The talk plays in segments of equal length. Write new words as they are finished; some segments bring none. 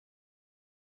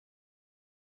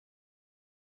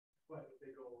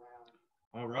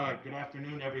All right, good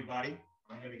afternoon, everybody.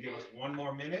 I'm going to give us one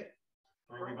more minute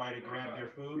for everybody to grab their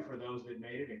food for those that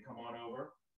made it and come on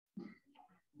over.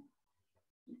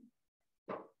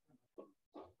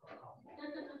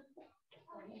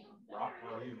 Rock,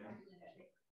 how are you, man?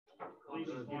 Please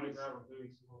just want to grab her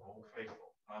food. Old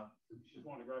faithful, huh? She just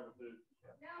wanted to grab her food.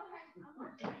 No, I'm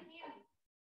looking at you.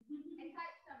 I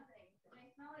touched something, and I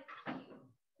smell like cheese.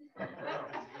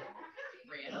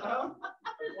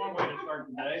 One way to start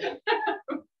the day.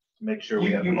 Make sure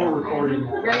we have you more recording.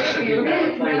 Right.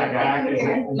 Play that back.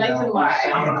 Nice and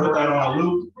live. I'm going to put that on a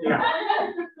loop. Yeah.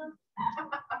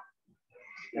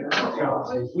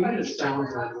 If we had a sound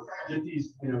board, get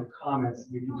these, comments,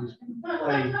 we can just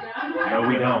play. No,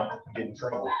 we don't. Get in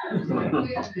trouble. You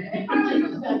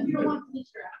don't want to teach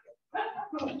her.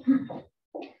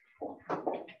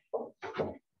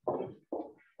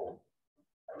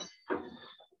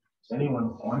 Is anyone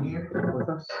on here with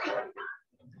us?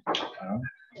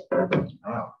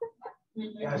 Wow.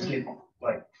 You guys get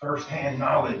like firsthand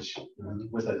knowledge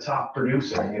with a top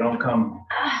producer, and you don't come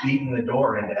beating the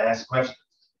door in to ask questions.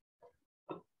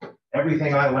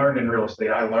 Everything I learned in real estate,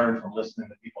 I learned from listening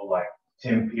to people like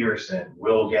Tim Pearson,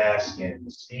 Will Gaskin,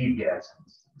 Steve Gaskin,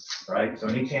 right? So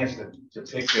any chance to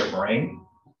pick their brain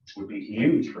would be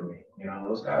huge for me.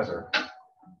 Those guys are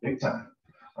big time.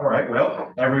 All right,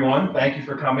 well, everyone, thank you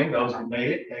for coming. Those who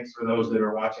made it, thanks for those that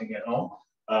are watching at home.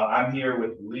 I'm here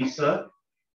with Lisa,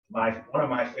 one of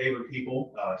my favorite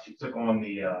people. She took on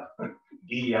the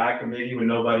DEI committee when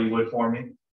nobody would for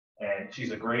me. And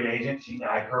she's a great agent.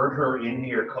 I heard her in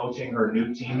here coaching her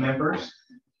new team members,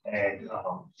 and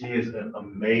she is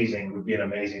would be an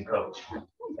amazing coach.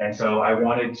 And so I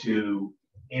wanted to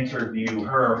interview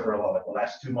her for the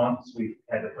last 2 months. We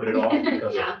had to put it off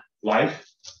because of life,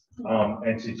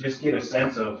 and to just get a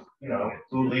sense of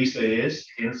who Lisa is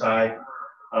inside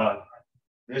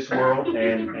this world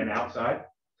and outside.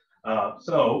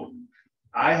 So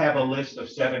I have a list of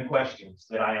 7 questions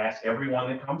that I ask everyone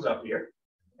that comes up here.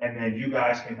 And then you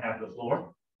guys can have the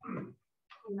floor.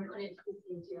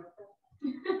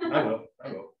 I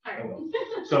will.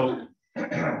 So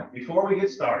before we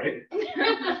get started,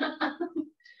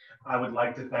 I would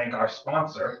like to thank our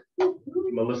sponsor,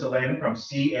 Melissa Landon from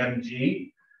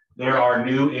CMG. They're our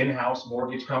new in-house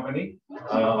mortgage company,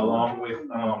 along with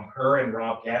her and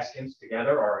Rob Gaskins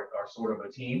together are sort of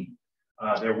a team.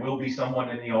 There will be someone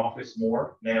in the office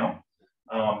more now.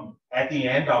 At the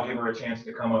end, I'll give her a chance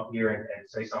to come up here and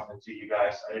say something to you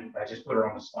guys. I just put her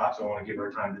on the spot, so I want to give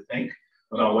her time to think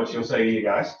about what she'll say to you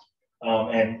guys.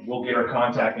 And we'll get her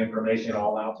contact information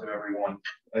all out to everyone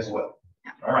as well.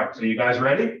 All right, so you guys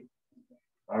ready?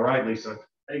 All right, Lisa.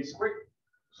 Hey,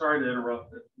 sorry to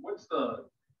interrupt. What's the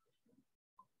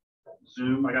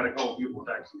Zoom? I got a couple people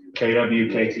texting you.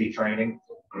 KWKT training.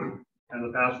 And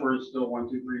the password is still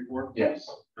 1234? Yes.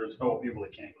 There's a couple people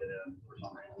that can't get in for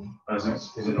some reason.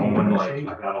 Is it on one like I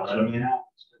gotta let them in?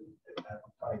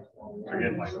 They're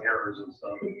getting like errors and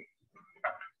stuff.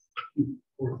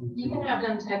 You can have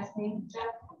them text me, Jeff,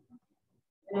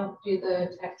 and I'll do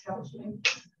the text troubleshooting.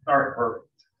 All right, perfect.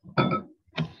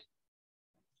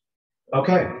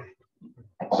 Okay.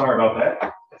 Sorry about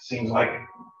that. It seems like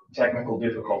technical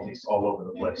difficulties all over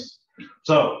the place.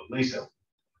 So, Lisa,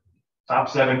 top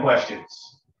 7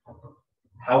 questions.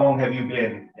 How long have you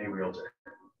been a realtor?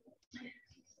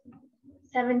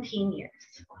 17 years.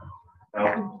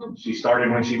 Well, she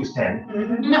started when she was 10.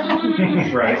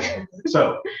 Mm-hmm. Right.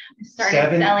 So,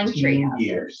 Started selling tree 17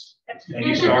 years. And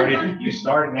you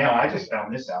started now, I just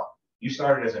found this out. You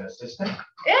started as an assistant?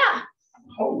 Yeah.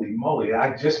 Holy moly,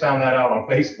 I just found that out on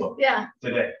Facebook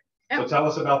today. So tell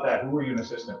us about that. Who were you an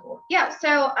assistant for? Yeah,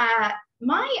 so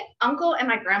my uncle and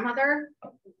my grandmother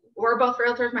were both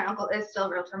realtors. My uncle is still a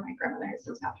realtor. My grandmother has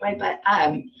since passed away, but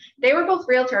they were both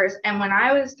realtors. And when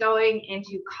I was going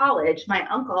into college, my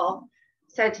uncle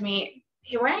said to me,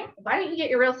 hey, why don't you get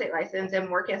your real estate license and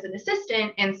work as an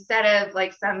assistant instead of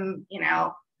like some,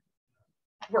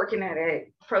 working at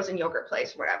a frozen yogurt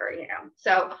place or whatever,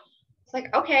 So it's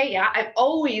like, okay, yeah, I've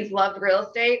always loved real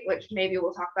estate, which maybe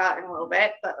we'll talk about in a little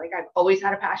bit, but like I've always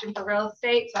had a passion for real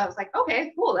estate. So I was like,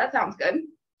 okay, cool, that sounds good.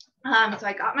 So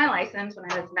I got my license when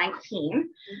I was 19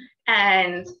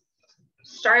 and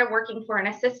started working for an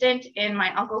assistant in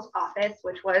my uncle's office,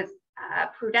 which was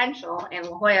Prudential in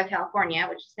La Jolla, California,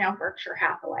 which is now Berkshire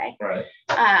Hathaway. Right.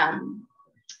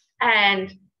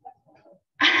 And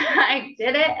I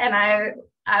did it, and I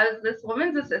was this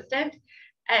woman's assistant,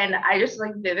 and I just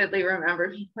like vividly remember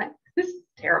being like, this is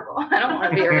terrible. I don't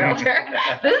want to be a realtor.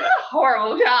 This is a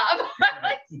horrible job.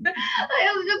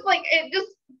 I was just like, it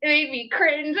made me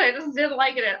cringe. I just didn't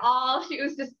like it at all.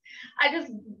 I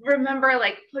just remember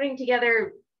like putting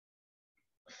together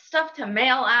stuff to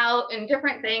mail out and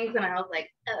different things, and I was like,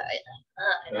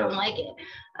 I don't like it.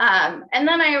 And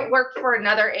then I worked for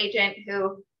another agent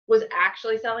who was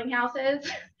actually selling houses.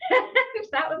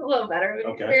 That was a little better of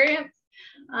an experience.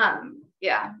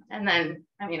 Yeah, and then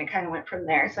I mean, it kind of went from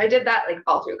there. So I did that like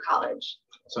all through college.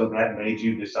 So that made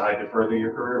you decide to further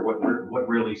your career? What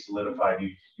really solidified you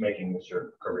making this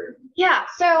your career? Yeah,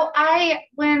 so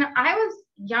when I was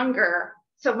younger,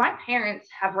 so my parents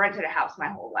have rented a house my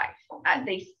whole life.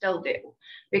 They still do,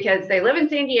 because they live in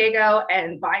San Diego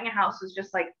and buying a house was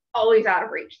just like always out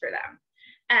of reach for them.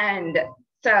 And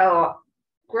so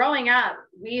growing up,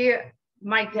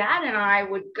 my dad and I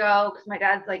would go, because my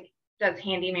dad's like does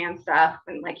handyman stuff,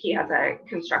 and like he has a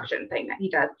construction thing that he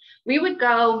does. We would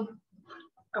go,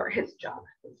 or his job,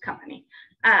 his company.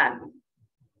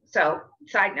 So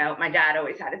side note, my dad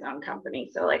always had his own company.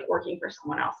 So like working for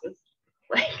someone else was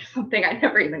like something I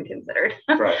never even considered.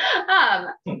 Right.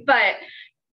 But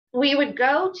we would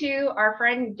go to our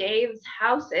friend Dave's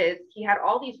houses. He had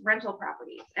all these rental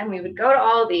properties, and we would go to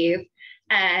all of these,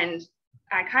 and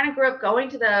I kind of grew up going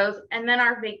to those. And then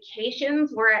our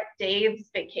vacations were at Dave's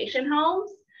vacation homes.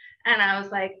 And I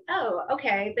was like, oh,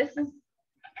 okay,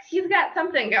 he's got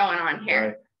something going on here.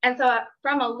 Right. And so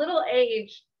from a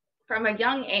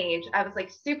young age, I was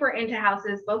like super into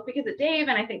houses, both because of Dave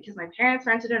and I think because my parents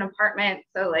rented an apartment.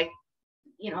 So like,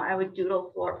 I would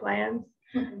doodle floor plans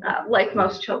like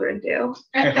most children do.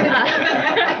 and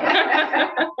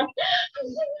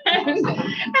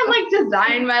like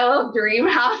design my little dream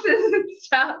houses and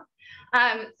stuff.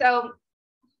 So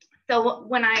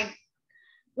when I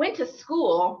went to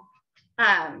school,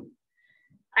 I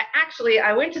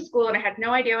went to school and I had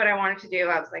no idea what I wanted to do.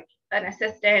 I was like an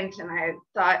assistant, and I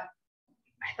thought,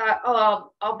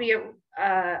 oh, I'll be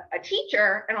a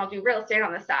teacher and I'll do real estate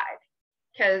on the side,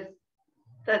 because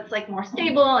that's like more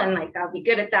stable and like I'll be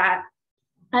good at that.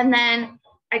 And then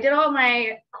I did all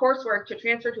my coursework to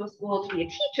transfer to a school to be a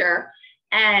teacher,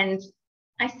 and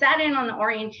I sat in on the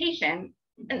orientation.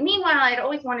 And meanwhile, I'd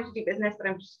always wanted to do business, but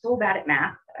I'm just so bad at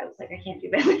math that I was like, I can't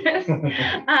do business.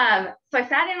 So I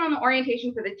sat in on the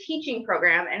orientation for the teaching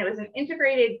program, and it was an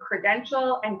integrated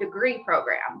credential and degree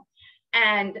program.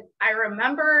 And I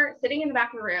remember sitting in the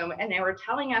back of the room, and they were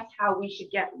telling us how we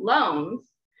should get loans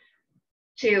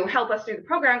to help us through the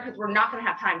program because we're not going to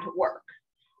have time to work.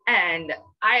 And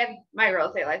I had my real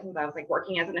estate license. I was like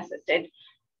working as an assistant,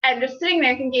 and just sitting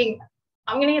there thinking,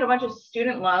 I'm going to get a bunch of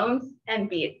student loans and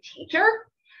be a teacher.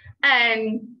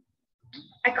 And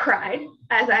I cried,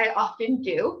 as I often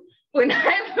do when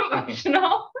I'm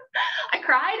emotional. I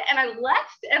cried and I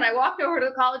left, and I walked over to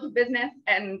the College of Business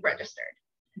and registered.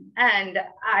 And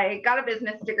I got a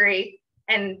business degree,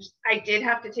 and I did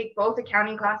have to take both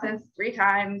accounting classes 3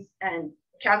 times and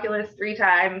calculus 3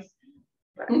 times.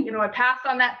 But, I passed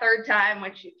on that 3rd time,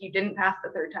 which if you didn't pass the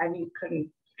 3rd time, you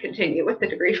couldn't continue with the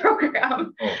degree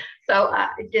program. So I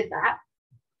did that.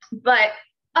 But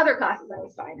other classes I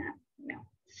was fine at.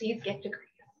 C's get degrees.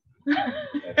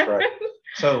 That's right.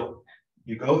 So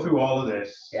you go through all of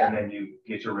this, and then you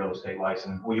get your real estate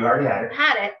license. Well, you already had it.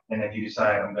 Had it. And then you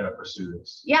decide, I'm going to pursue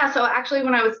this. Yeah. So actually,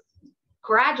 when I was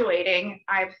graduating,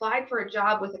 I applied for a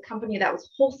job with a company that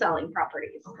was wholesaling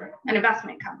properties, an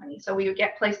investment company. So we would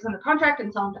get places under contract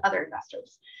and sell them to other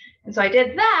investors. And so I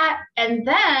did that. And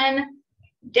then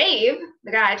Dave,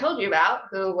 the guy I told you about,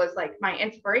 who was like my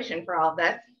inspiration for all of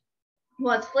this,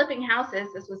 was flipping houses.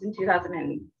 This was in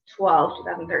 2012,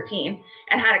 2013,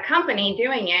 and had a company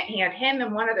doing it. He had him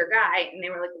and one other guy, and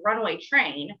they were like a runaway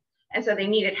train. And so they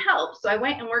needed help. So I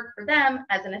went and worked for them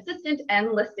as an assistant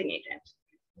and listing agent.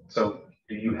 So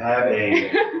do you have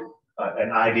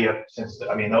an idea, since,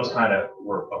 those kind of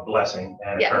were a blessing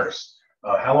and a curse.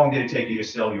 How long did it take you to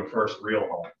sell your first real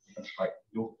home? Like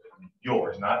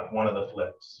yours, not one of the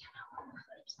flips.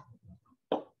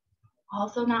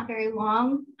 Also not very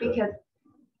long, because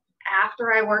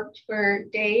after I worked for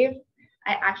Dave,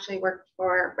 I actually worked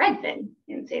for Redfin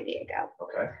in San Diego.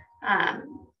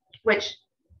 Which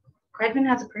Redfin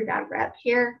has a pretty bad rep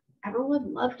here.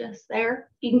 Everyone loved us there,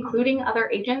 including other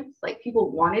agents. Like,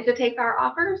 people wanted to take our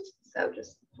offers. So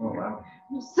just, so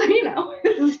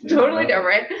it's totally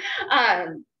different.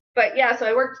 But yeah, so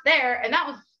I worked there, and that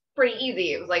was pretty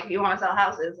easy. It was like, if you want to sell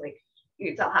houses, like, you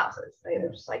could sell houses. They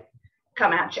would just like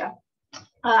come at you.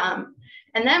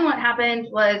 And then what happened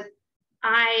was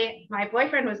my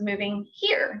boyfriend was moving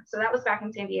here. So that was back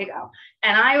in San Diego.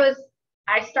 And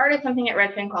I started something at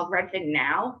Redfin called Redfin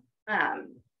Now.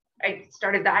 I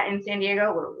started that in San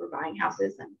Diego, where we're buying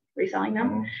houses and reselling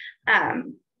them,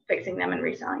 fixing them and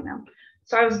reselling them.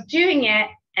 So I was doing it,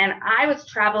 and I was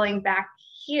traveling back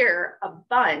here a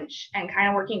bunch and kind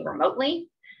of working remotely.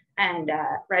 And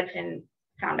Redfin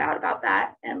found out about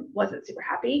that and wasn't super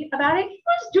happy about it. I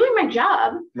was doing my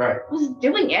job. Right. I was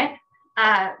doing it.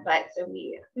 But so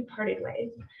we parted ways.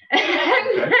 And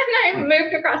then I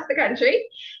moved across the country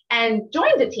and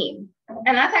joined a team.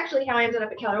 And that's actually how I ended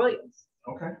up at Keller Williams.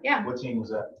 Okay. Yeah. What team was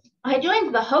that? I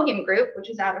joined the Hogan Group, which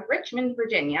is out of Richmond,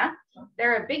 Virginia.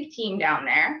 They're a big team down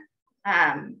there.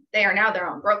 They are now their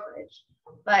own brokerage.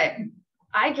 But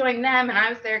I joined them and I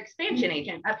was their expansion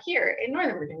agent up here in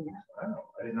Northern Virginia. Wow,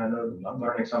 I did not know. I'm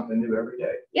learning something new every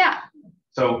day. Yeah.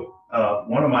 So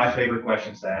one of my favorite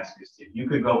questions to ask is, if you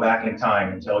could go back in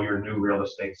time and tell your new real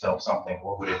estate self something,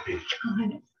 what would it be?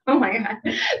 Oh my God.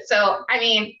 So, I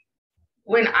mean,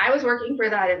 when I was working for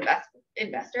that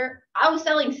investor, I was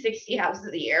selling 60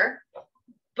 houses a year,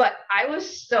 but I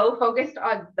was so focused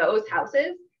on those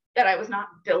houses that I was not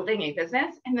building a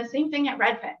business. And the same thing at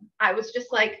Redfin. I was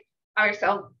just like, I gotta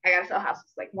sell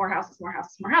houses, like more houses,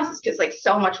 because like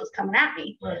so much was coming at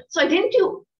me. Right. So I didn't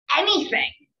do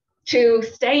anything to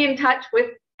stay in touch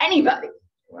with anybody.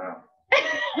 Wow.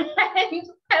 And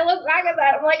I look back at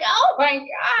that, I'm like, oh my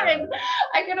God,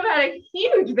 I could have had a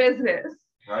huge business.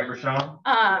 Right,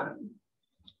 Rashawn?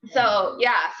 So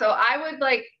yeah, so I would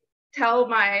like tell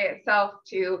myself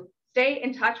to stay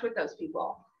in touch with those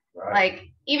people. Right. Like,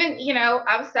 even, you know,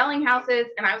 I was selling houses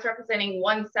and I was representing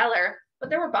one seller, but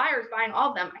there were buyers buying all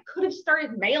of them. I could have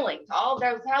started mailing to all of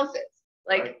those houses.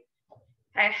 Like,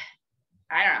 right.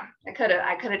 I don't know.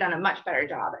 I could have done a much better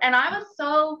job. And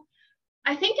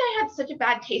I think I had such a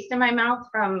bad taste in my mouth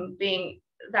from being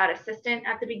that assistant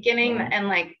at the beginning, and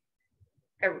like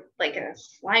a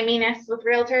sliminess with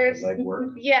realtors. Like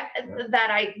work. Yeah,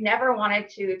 that I never wanted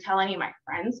to tell any of my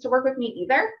friends to work with me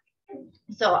either.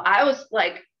 So I was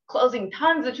like closing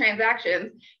tons of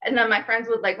transactions, and then my friends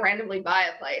would like randomly buy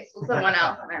a place with someone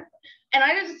else. And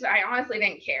I honestly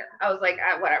didn't care. I was like,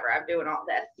 whatever, I'm doing all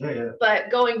this. Yeah. But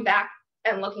going back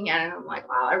and looking at it, I'm like,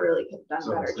 wow, I really could have done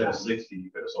So a better instead job. of 60,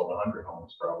 you could have sold 100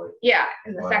 homes probably. Yeah,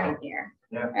 in the Wow. second year.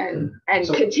 Yeah. And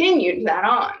So- continued that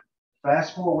on.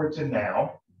 Fast forward to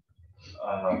now,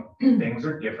 things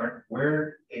are different.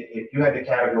 Where, if you had to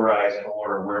categorize in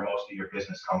order where most of your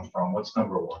business comes from, what's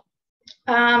number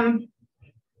one?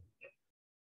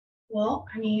 Well,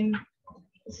 I mean,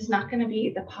 this is not going to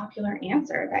be the popular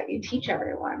answer that you teach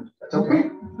everyone. That's okay.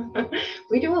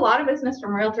 We do a lot of business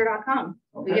from realtor.com.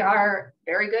 Okay. We are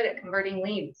very good at converting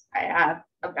leads. I have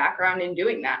a background in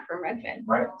doing that from Redfin.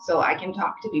 Right. So I can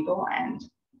talk to people and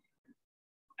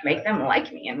make them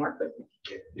like me and work with me.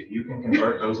 If you can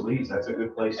convert those leads, that's a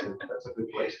good place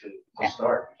to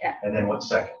start. Yeah. And then what's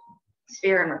second?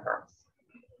 Sphere and referrals.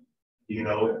 Do you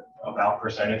know about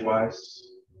percentage wise?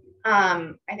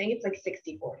 I think it's like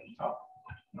 60-40. Oh,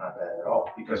 not bad at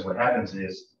all. Because what happens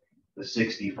is the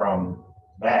 60 from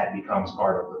that becomes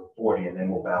part of the 40, and then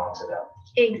we'll balance it out.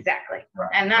 Exactly. Right.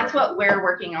 And that's what we're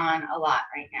working on a lot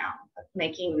right now,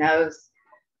 making those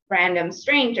random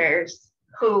strangers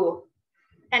who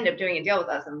end up doing a deal with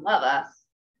us and love us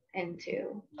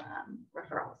into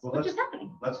referrals, Well, which is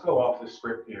happening. Let's go off the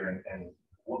script here, and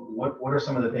what are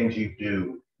some of the things you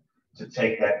do to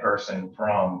take that person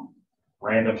from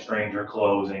random stranger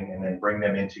closing and then bring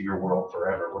them into your world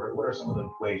forever? What are some of the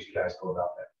ways you guys go about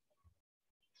that?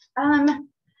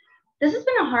 This has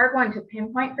been a hard one to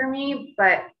pinpoint for me,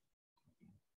 but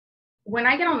when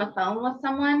I get on the phone with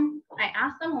someone, I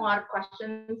ask them a lot of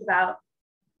questions about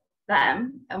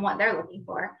them and what they're looking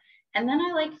for. And then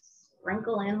I like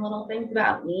sprinkle in little things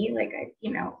about me. Like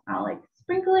I'll like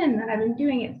sprinkle in that I've been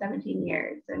doing it 17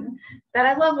 years and that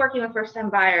I love working with first time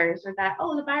buyers, or that,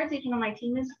 oh, the buyer's agent on my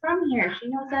team is from here. She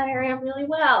knows that area really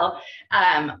well.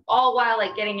 All while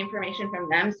like getting information from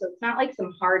them. So it's not like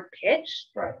some hard pitch.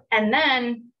 Right. And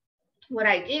then what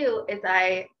I do is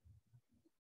I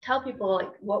tell people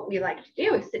like what we like to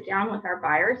do is sit down with our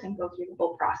buyers and go through the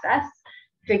whole process,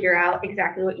 figure out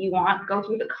exactly what you want, go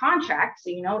through the contract so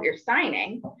you know what you're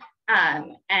signing,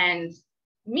 and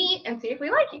meet and see if we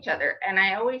like each other. And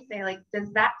I always say, like,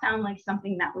 does that sound like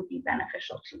something that would be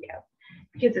beneficial to you?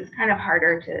 Because it's kind of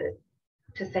harder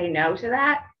to say no to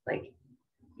that. Like,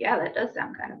 yeah, that does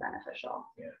sound kind of beneficial.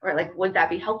 Yeah. Or like, would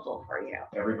that be helpful for you?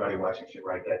 Everybody watching should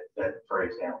write that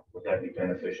phrase down. Would that be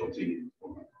beneficial to you?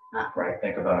 Huh. Right.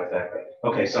 Think about it that way.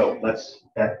 Okay, so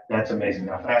that's amazing.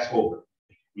 Now fast forward.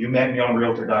 You met me on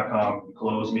realtor.com, you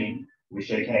close me, we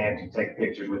shake hands, you take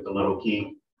pictures with the little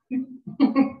key.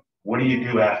 What do you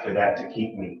do after that to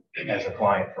keep me as a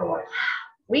client for life?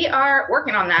 We are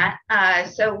working on that.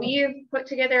 So we've put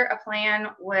together a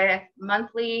plan with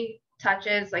monthly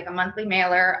touches, like a monthly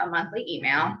mailer, a monthly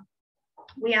email.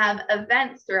 We have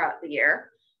events throughout the year.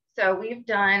 So we've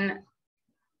done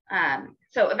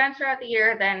so events throughout the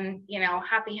year, then, you know,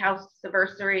 happy house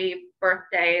anniversary,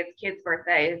 birthdays, kids'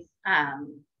 birthdays.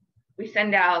 We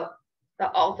send out the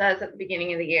altas at the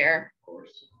beginning of the year, of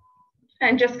course,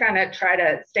 and just kind of try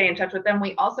to stay in touch with them.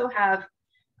 We also have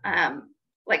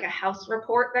like a house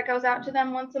report that goes out to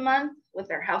them once a month with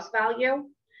their house value.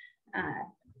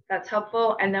 That's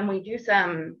helpful. And then we do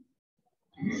some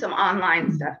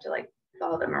online stuff to like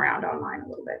follow them around online a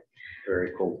little bit.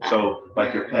 Very cool. So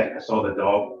like your pet, I saw the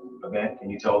dog event. Can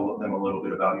you tell them a little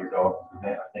bit about your dog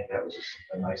event? I think that was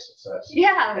a nice success.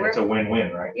 Yeah. And it's a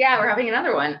win-win, right? Yeah, we're having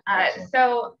another one.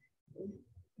 So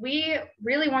we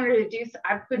really wanted to do,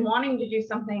 I've been wanting to do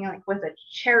something like with a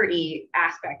charity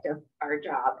aspect of our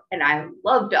job. And I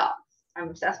love dogs. I'm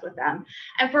obsessed with them.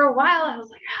 And for a while I was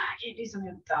like, I can't do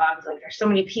something with dogs. Like there's so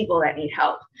many people that need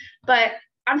help, but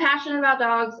I'm passionate about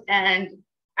dogs. And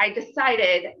I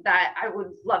decided that I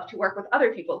would love to work with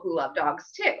other people who love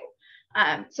dogs too.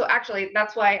 So actually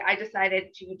that's why I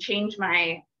decided to change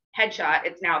my headshot.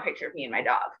 It's now a picture of me and my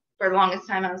dog. For the longest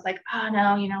time, I was like, oh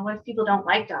no, you know, what if people don't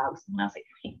like dogs? And I was like,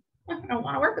 I don't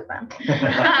want to work with them.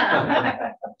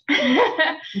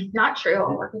 Not true.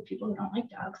 I'll work with people who don't like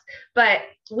dogs. But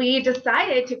we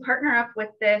decided to partner up with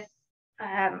this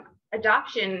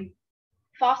adoption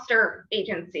foster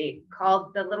agency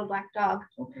called the Little Black Dog.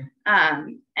 Okay.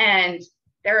 And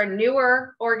they're a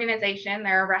newer organization.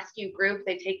 They're a rescue group.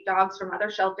 They take dogs from other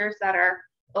shelters that are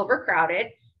overcrowded,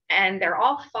 and they're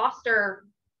all foster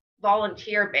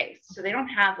volunteer based. So they don't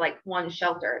have like one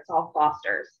shelter, it's all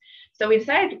fosters. So we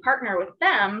decided to partner with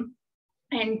them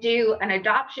and do an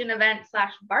adoption event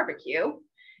 / barbecue.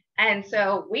 And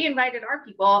so we invited our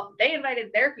people, they invited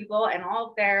their people, and all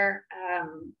of their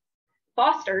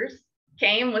fosters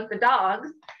came with the dogs.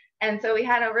 And so we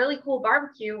had a really cool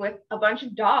barbecue with a bunch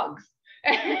of dogs.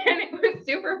 And it was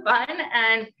super fun.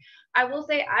 And I will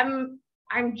say I'm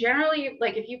generally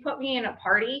like, if you put me in a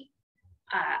party,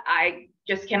 I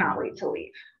just cannot wait to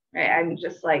leave. Right? I'm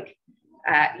just like,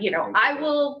 you know, I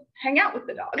will hang out with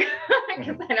the dog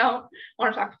because I don't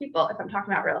want to talk to people. If I'm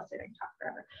talking about real estate, I can talk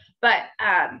forever. But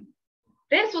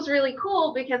this was really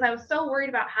cool because I was so worried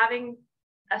about having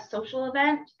a social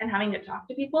event and having to talk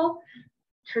to people.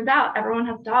 Turns out everyone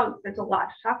has dogs. There's a lot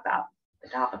to talk about. The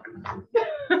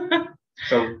dog.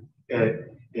 So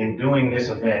in doing this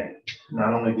event,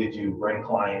 not only did you bring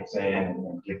clients in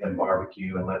and give them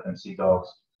barbecue and let them see dogs,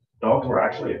 dogs were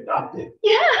actually adopted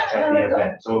at the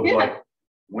event. So it was like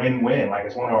win-win. Like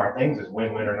it's one of our things is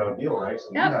win-win or no deal, right? So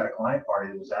you had a client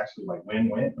party that was actually like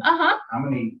win-win. How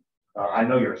many, I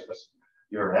know your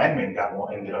admin got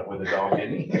one, ended up with a dog,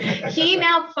 didn't he? He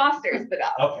now fosters the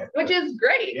dog, which is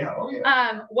great. Yeah, okay.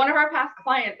 One of our past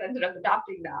clients ended up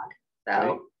adopting dog.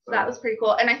 So that was pretty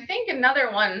cool. And I think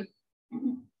another one,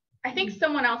 I think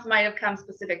someone else might have come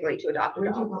specifically to adopt a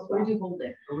dog. Where'd you hold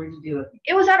it? Or where'd you do it?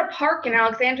 It was at a park in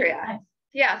Alexandria.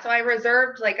 Yeah, so I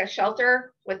reserved like a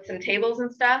shelter with some tables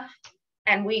and stuff.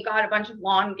 And we got a bunch of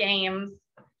lawn games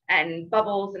and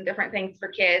bubbles and different things for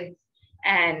kids,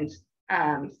 and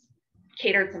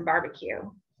catered some barbecue.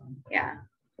 Yeah.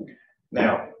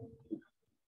 Now,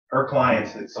 her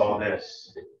clients that saw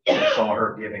this, that saw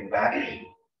her giving back,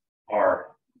 are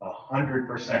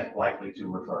 100% likely to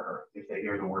refer her if they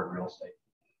hear the word real estate.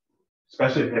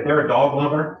 Especially if they're a dog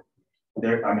lover,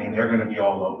 they're going to be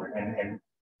all over. And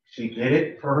she did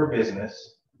it for her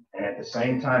business, and at the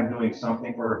same time doing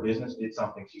something for her business, did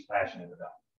something she's passionate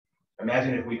about.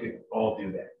 Imagine if we could all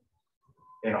do that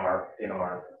in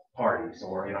our parties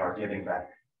or in our giving back,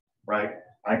 right?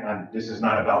 This is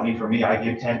not about me. For me, I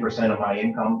give 10% of my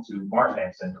income to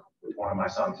Marfan syndrome, which one of my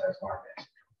sons has Marfan,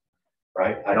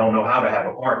 right? I don't know how to have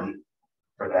a party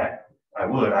for that. I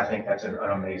would. I think that's an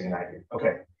amazing idea.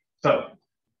 Okay, so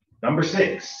number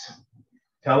 6,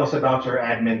 tell us about your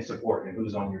admin support and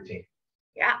who's on your team.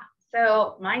 Yeah,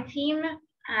 so my team,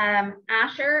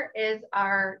 Asher is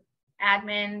our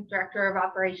admin, director of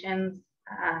operations,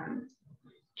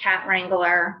 cat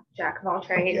wrangler, jack of all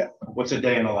trades. Yeah. What's a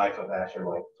day in the life of Asher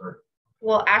like?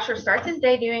 Well, Asher starts his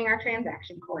day doing our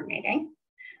transaction coordinating.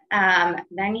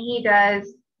 Then he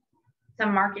does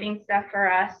some marketing stuff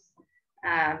for us,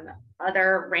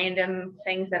 other random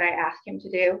things that I ask him to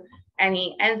do, and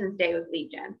he ends his day with lead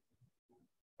gen.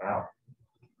 Wow.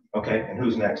 Okay, and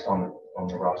who's next on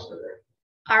the roster there?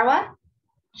 Arwa,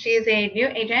 she is a new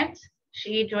agent.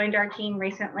 She joined our team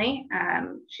recently.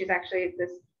 She's actually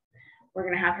we're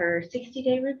going to have her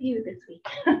 60-day review this week.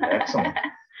 Excellent.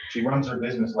 She runs her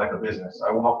business like a business.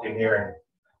 I walked in here and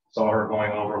saw her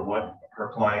going over what her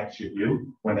clients should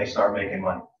do when they start making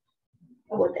money.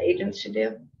 What the agents should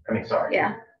do. I mean, sorry.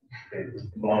 Yeah.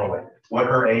 Blown away. What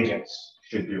her agents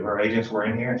should do. Her agents were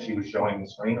in here and she was showing the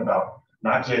screen about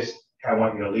not just, I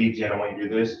want you to lead gen, I want you to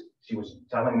do this. She was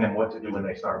telling them what to do when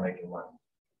they start making money.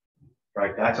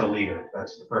 Right? That's a leader.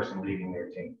 That's the person leading their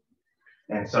team.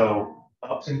 And so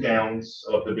ups and downs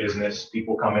of the business,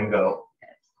 people come and go,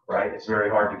 right? It's very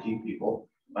hard to keep people.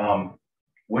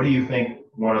 What do you think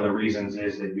one of the reasons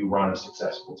is that you run a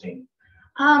successful team?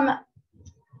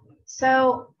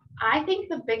 So I think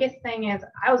the biggest thing is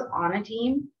I was on a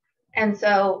team. And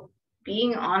so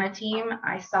being on a team,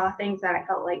 I saw things that I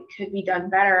felt like could be done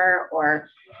better, or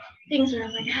things where I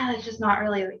was like, it's just not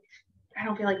really, like, I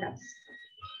don't feel like that's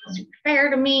super fair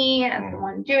to me as the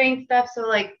one doing stuff. So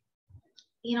like,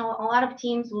 you know, a lot of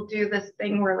teams will do this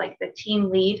thing where like the team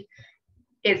lead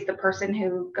is the person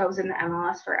who goes in the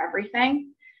MLS for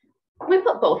everything. We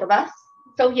put both of us.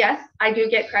 So yes, I do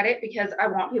get credit because I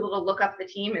want people to look up the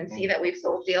team and see that we've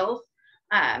sold deals.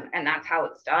 And that's how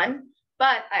it's done.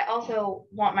 But I also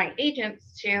want my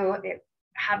agents to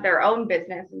have their own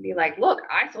business and be like, look,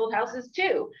 I sold houses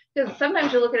too. Because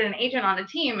sometimes you look at an agent on a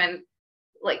team and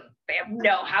like they have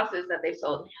no houses that they've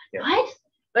sold. Yeah. What?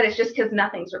 But it's just because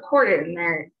nothing's recorded in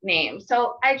their name.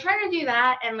 So I try to do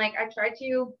that. And like I try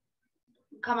to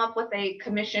come up with a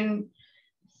commission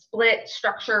split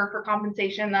structure for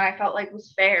compensation that I felt like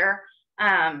was fair.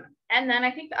 And then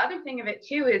I think the other thing of it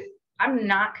too is I'm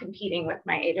not competing with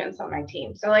my agents on my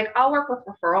team. So like I'll work with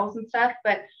referrals and stuff,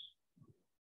 but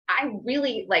I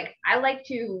really I like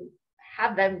to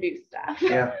have them do stuff.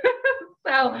 Yeah.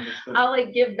 So I'll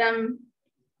like give them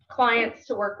clients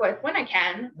to work with when I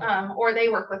can, or they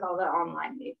work with all the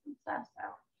online leads and stuff. So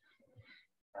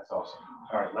that's awesome.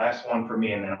 All right, last one for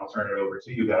me, and then I'll turn it over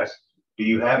to you guys. Do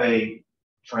you have a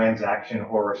transaction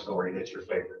horror story that's your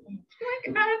favorite? Oh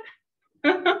my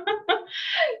God.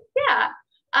 Yeah.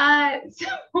 So,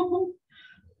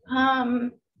 I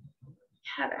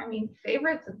mean,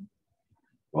 favorites a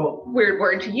Well, weird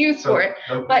word to use for it,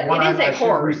 but it is a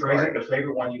horror story. The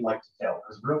favorite one you like to tell,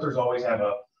 because realtors always have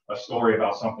a story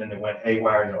about something that went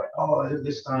haywire, and they're like, oh,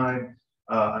 this time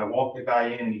I walked the guy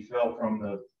in and he fell from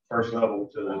the first level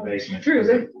to the basement. Through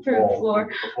the floor.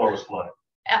 The floor was flooded.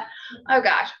 Yeah. Oh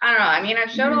gosh, I don't know. I mean,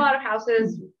 I've showed a lot of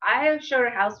houses. I have showed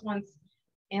a house once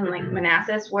in like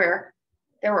Manassas where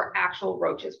there were actual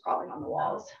roaches crawling on the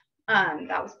walls.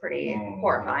 That was pretty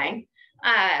horrifying.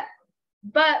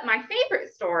 But my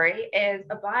favorite story is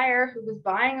a buyer who was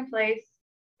buying a place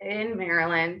in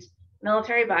Maryland,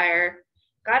 military buyer,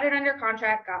 got it under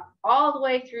contract, got all the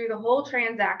way through the whole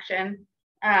transaction,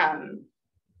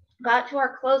 got to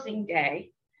our closing day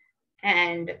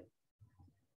and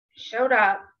showed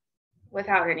up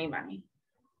without any money.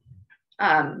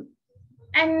 And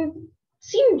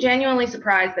seemed genuinely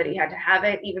surprised that he had to have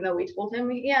it, even though we told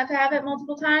him he had to have it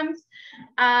multiple times.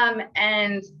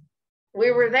 And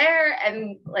we were there,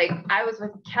 and like I was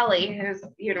with Kelly, who's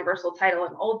Universal Title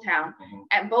in Old Town,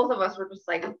 and both of us were just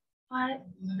like, what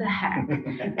the heck?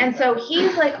 And so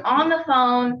he's like on the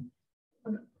phone,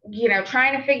 you know,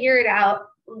 trying to figure it out.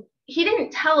 He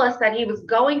didn't tell us that he was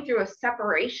going through a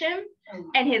separation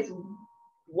and his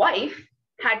wife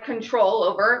had control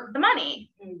over the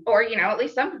money, or, you know, at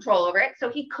least some control over it. So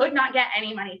he could not get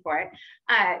any money for it.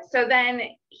 So then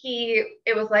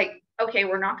it was like, okay,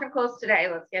 we're not going to close today.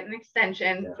 Let's get an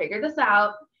extension, figure this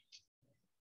out.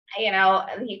 You know,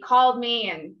 and he called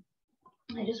me, and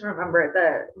I just remember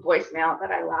the voicemail that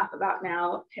I laugh about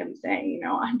now, him saying, you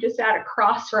know, I'm just at a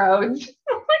crossroads.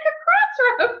 Like a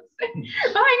crossroads,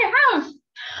 buying a house.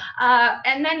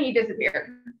 And then he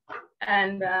disappeared.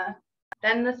 And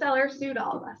then the seller sued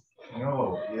all of us.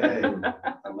 Oh, yay.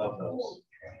 I love those.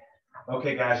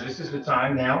 Okay, guys, this is the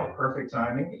time now, perfect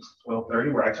timing. It's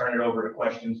 12:30 where I turn it over to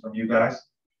questions from you guys.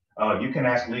 You can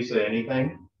ask Lisa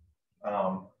anything.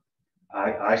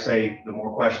 I say the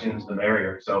more questions, the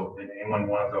merrier. So did anyone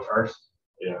want to go first?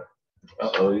 Yeah.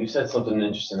 So you said something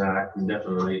interesting that I can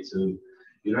definitely relate to.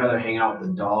 You'd rather hang out with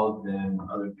the dog than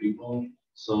other people.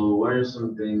 So what are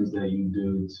some things that you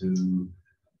do to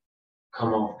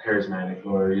come off charismatic,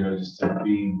 or, you know, just to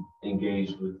be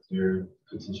engaged with your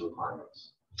potential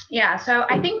clients? Yeah, so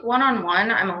I think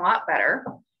one-on-one, I'm a lot better.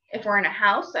 If we're in a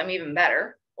house, I'm even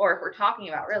better. Or if we're talking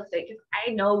about real estate, because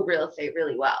I know real estate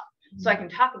really well. So I can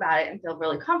talk about it and feel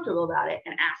really comfortable about it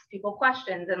and ask people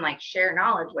questions and like share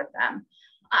knowledge with them.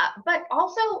 But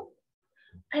also,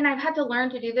 and I've had to learn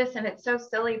to do this, and it's so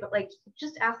silly, but like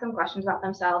just ask them questions about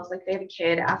themselves. Like they have a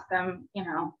kid, ask them, you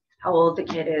know, how old the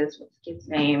kid is, what's the kid's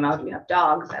name, oh, do you have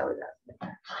dogs? I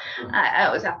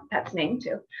always ask the pet's name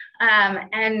too.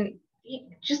 And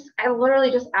I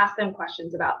literally just ask them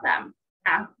questions about them.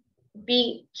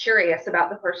 Be curious about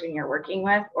the person you're working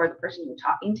with or the person you're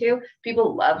talking to.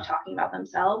 People love talking about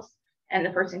themselves, and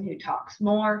the person who talks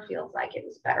more feels like it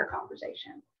was better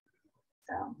conversation.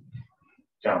 So,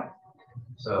 John.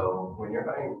 So when you're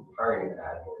hiring an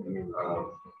admin,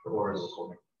 of course,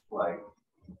 like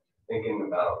thinking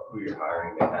about who you're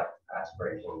hiring, they have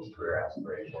aspirations, career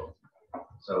aspirations.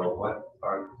 So what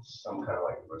are some kind of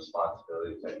like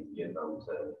responsibilities that you give them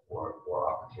to, or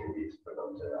opportunities for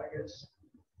them to,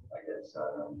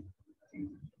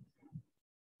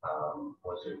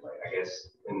 what's it like, I guess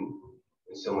in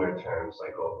similar terms,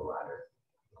 like go up the ladder.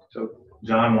 So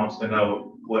John wants to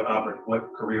know what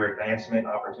career advancement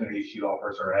opportunities she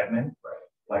offers her admin. Right.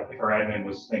 Like if her admin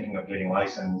was thinking of getting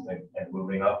licensed and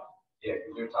moving up. Yeah,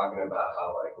 because you're talking about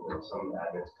how like some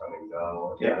admins come and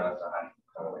go. Yeah.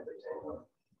 Kind of like retain them.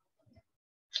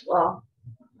 well,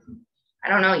 I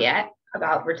don't know yet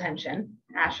about retention.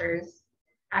 Asher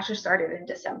started in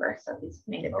December, so he's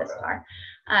made it this far.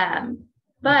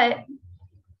 But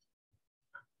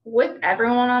with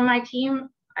everyone on my team,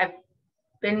 I've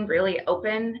been really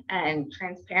open and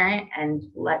transparent and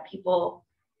let people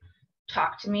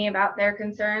talk to me about their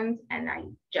concerns, and I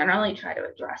generally try to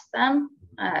address them.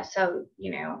 So,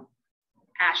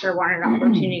 Asher wanted an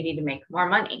opportunity to make more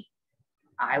money.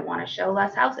 I want to show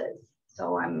less houses.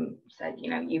 So I'm said,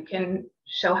 you can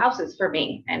show houses for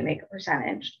me and make a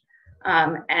percentage.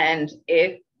 And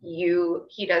if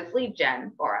he does lead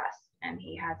gen for us, and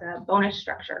he has a bonus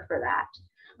structure for that.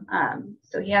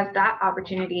 So he has that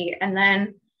opportunity. And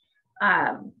then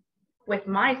with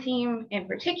my team in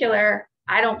particular,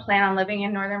 I don't plan on living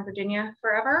in Northern Virginia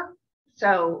forever.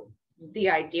 So the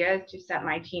idea is to set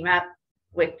my team up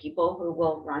with people who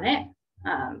will run it,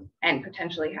 and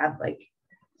potentially have like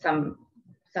some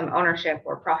ownership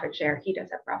or profit share. He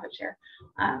does have profit share.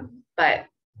 But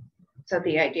so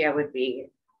the idea would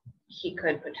be he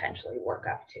could potentially work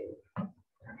up to.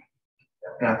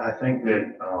 And I think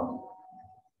that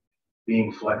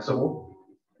being flexible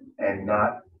and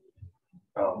not,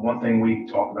 one thing we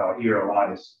talk about here a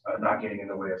lot is not getting in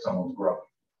the way of someone's growth.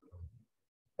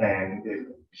 And if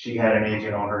she had an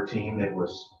agent on her team that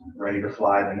was ready to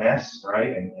fly the nest,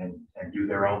 right, and do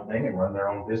their own thing and run their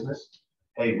own business,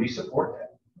 hey, we support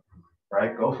that,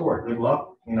 right? Go for it. Good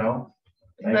luck,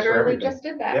 Thanks for Literally everything. just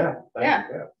did that. Yeah.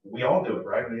 We all do it,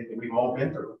 right? We've all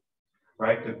been through it,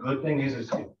 right? The good thing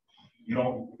is you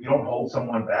don't hold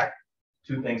someone back.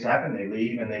 Two things happen: they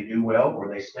leave and they do well, or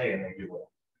they stay and they do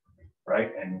well,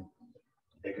 right? And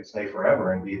they could stay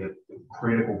forever and be the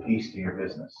critical piece to your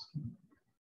business.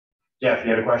 Jeff, you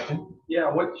had a question?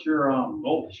 Yeah, what's your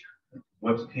goal this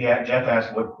year? Jeff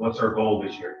asked what's our goal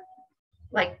this year?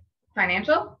 Like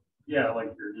financial? Yeah,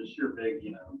 like your big,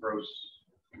 gross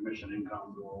commission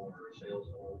income goal or sales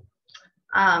goal.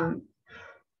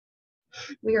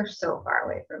 We are so far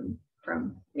away from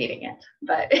meeting it,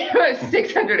 but it was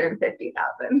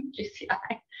 650,000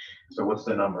 GCI. So what's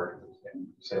the number and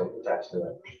sales attached to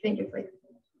that? I think it's like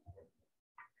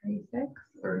 36.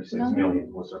 36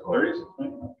 million. What's our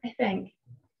goal? 30? I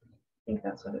think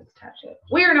that's what it's attached to.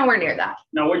 We are nowhere near that.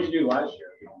 Now, what did you do last year,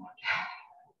 if you don't mind?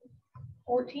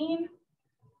 14.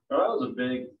 Oh, that was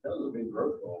a big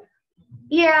growth goal.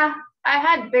 Yeah, I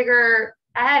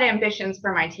had ambitions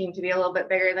for my team to be a little bit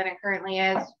bigger than it currently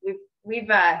is.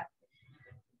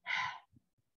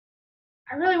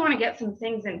 I really want to get some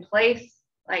things in place.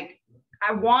 Like,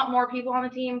 I want more people on the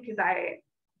team because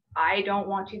I don't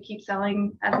want to keep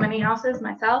selling as many houses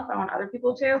myself. I want other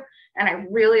people to. And I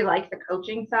really like the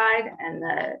coaching side and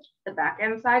the back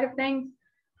end side of things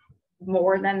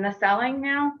more than the selling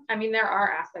now. I mean, there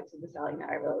are aspects of the selling that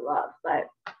I really love, but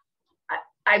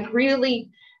I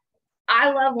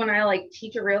love when I like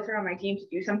teach a realtor on my team to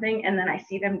do something and then I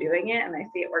see them doing it and I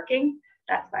see it working.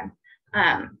 That's fun.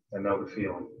 I know the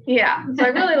feeling. Yeah, so I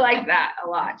really like that a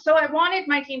lot. So I wanted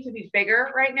my team to be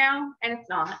bigger right now, and it's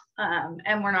not.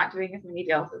 And we're not doing as many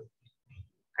deals as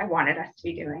I wanted us to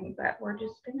be doing, but we're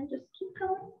just gonna keep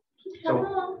going.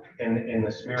 So in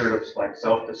the spirit of like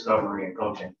self-discovery and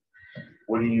coaching,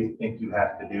 what do you think you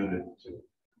have to do to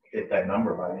hit that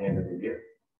number by the end of the year?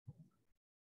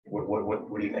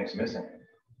 What do you think's missing?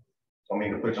 I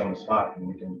mean, to put you on the spot, and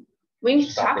we need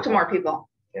to talk to more people.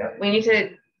 Yeah.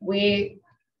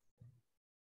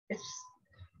 It's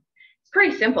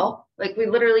pretty simple. Like, we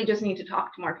literally just need to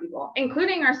talk to more people,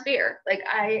 including our sphere. Like,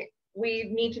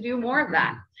 we need to do more of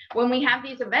that. When we have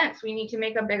these events, we need to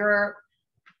make a bigger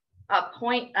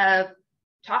point of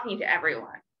talking to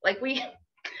everyone. Like, we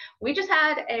just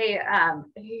had if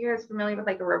you guys familiar with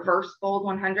like a reverse bold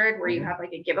 100 where you have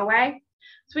like a giveaway.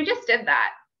 So we just did that.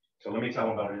 So let me tell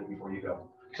them about it before you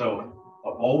go. So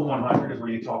a bold 100 is where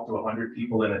you talk to 100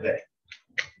 people in a day.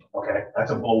 Okay,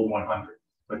 that's a bold 100,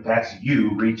 but that's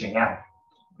you reaching out.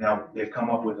 Now they've come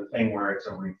up with a thing where it's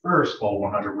a reverse Gold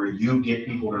 100 where you get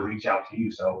people to reach out to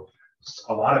you. So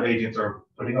a lot of agents are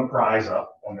putting a prize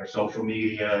up on their social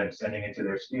media and sending it to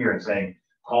their sphere and saying,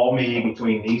 call me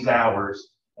between these hours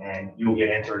and you'll get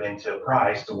entered into a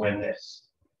prize to win this.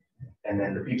 And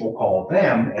then the people call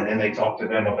them and then they talk to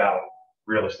them about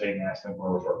real estate and ask them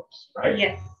for referrals, right?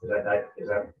 Yes. Is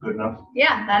that good enough?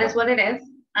 Yeah, that is what it is.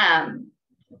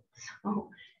 So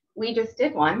we just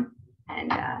did one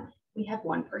and we had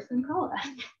one person call us.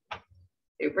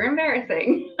 Super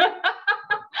embarrassing.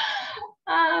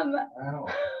 Wow.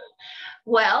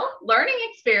 Well, learning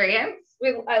experience.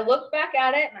 I looked back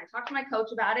at it and I talked to my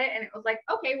coach about it and it was like,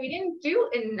 okay, we didn't do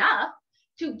enough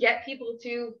to get people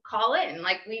to call in.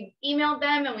 Like we emailed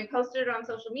them and we posted it on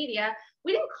social media.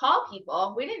 We didn't call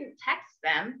people. We didn't text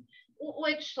them,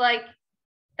 which like,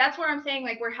 that's where I'm saying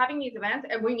like we're having these events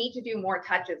and we need to do more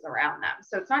touches around them.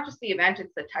 So it's not just the event,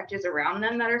 it's the touches around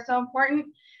them that are so important.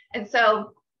 And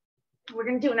so we're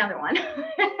going to do another one.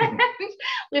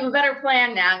 We have a better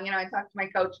plan now. You know, I talked to my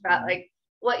coach about like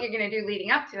what you're going to do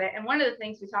leading up to it. And one of the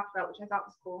things we talked about, which I thought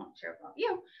was cool, I'm sure about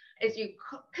you, is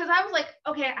because I was like,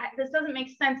 okay, this doesn't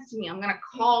make sense to me. I'm going to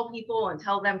call people and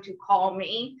tell them to call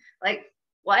me. Like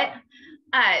what?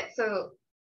 So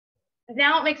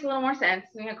now it makes a little more sense.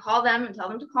 I'm going to call them and tell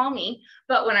them to call me.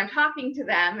 But when I'm talking to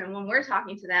them and when we're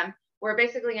talking to them, we're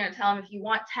basically going to tell them if you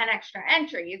want 10 extra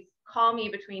entries, call me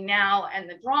between now and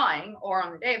the drawing or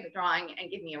on the day of the drawing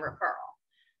and give me a referral.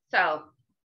 So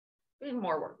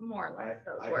more or less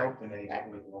those I work. helped an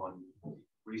agent with one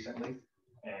recently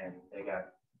and they got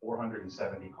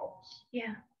 470 calls.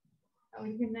 Yeah. That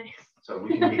would be nice. So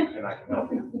we can meet and I can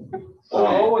help you.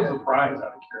 What was the prize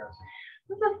out of curiosity?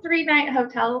 It was a 3-night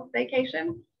hotel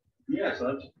vacation. Yeah,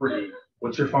 so that's pretty.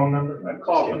 What's your phone number? I'd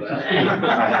call for that.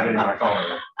 I have it in my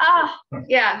phone.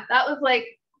 Yeah, that was like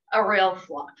a real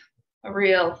flop.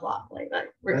 Like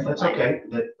That's okay.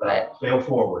 Fail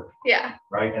forward, Yeah.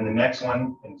 right? And the next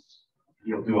one,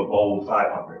 you'll do a bold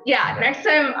 500. Yeah. Next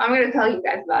time I'm going to tell you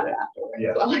guys about it afterwards.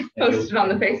 Yeah. So I'll like post it on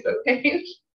the Facebook page.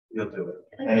 You'll do it.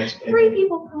 Like, And it's 3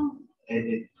 people call.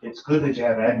 it's good that you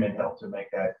have admin help to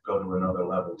make that go to another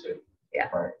level too. Yeah.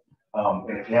 Right.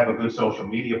 And if you have a good social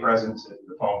media presence,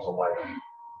 the phones will light up.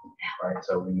 Right.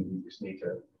 So we just need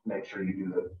to make sure you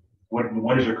do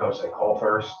what does your coach say? Call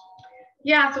first.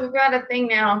 Yeah, so we've got a thing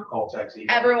now. Call, text,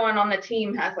 email. Everyone on the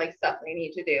team has like stuff they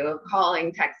need to do.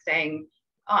 Calling, texting,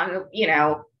 on, you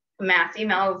know, mass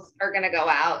emails are going to go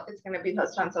out. It's going to be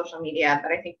posted on social media.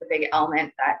 But I think the big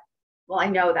element I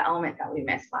know the element that we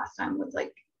missed last time was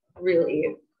like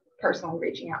really personally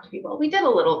reaching out to people. We did a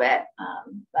little bit,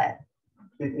 but.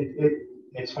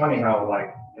 It's funny how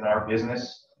like in our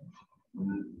business,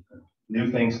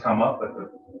 new things come up, but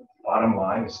the bottom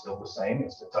line is still the same.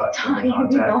 It's the touch and the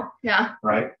contact, Yeah.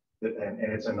 right?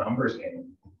 And it's a numbers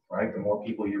game, right? The more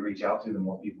people you reach out to, the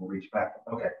more people reach back.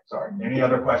 Okay, sorry. Any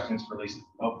other questions for Lisa?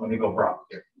 Oh, let me go Brock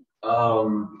here. I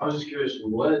was just curious,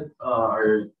 what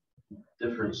are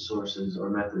different sources or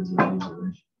methods of lead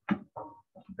generation?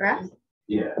 For us?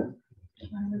 Yeah. Do you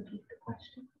want to repeat the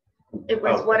question? It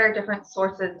was what are different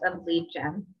sources of lead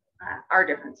gen? Our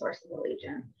different sources of lead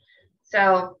gen.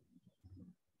 So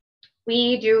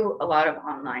we do a lot of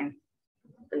online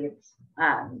leads.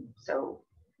 So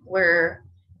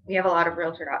we have a lot of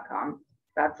realtor.com.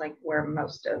 That's like where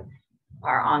most of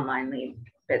our online lead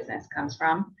business comes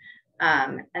from.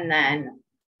 And then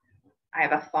I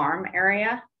have a farm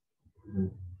area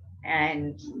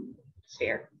and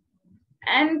Sphere.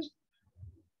 And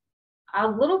a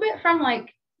little bit from a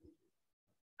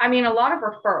lot of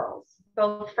referrals,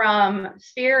 both from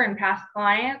Sphere and past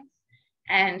clients,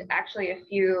 and actually a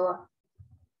few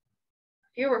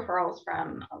referrals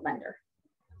from a lender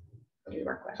that we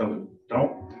work with. So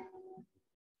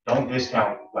don't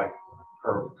discount like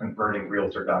her converting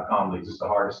realtor.com leads. It's the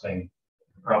hardest thing,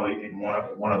 probably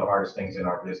one of the hardest things in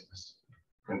our business,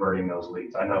 converting those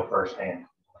leads. I know firsthand,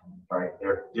 right?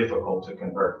 They're difficult to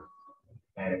convert.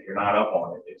 And if you're not up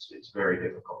on it, it's very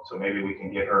difficult. So maybe we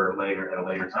can get her at a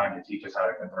later time to teach us how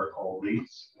to convert cold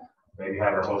leads. Maybe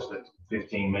have her host a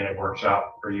 15-minute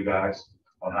workshop for you guys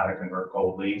on how to convert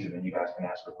cold leads, and then you guys can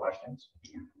ask her questions.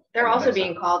 They're also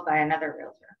being called by another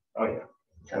realtor. Oh yeah,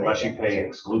 So unless you pay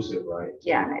exclusive, right?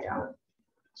 Yeah, and I don't.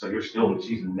 So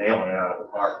she's nailing it out of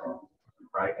the park,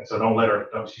 right? And so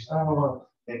she's not a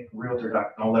realtor.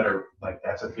 Don't let her,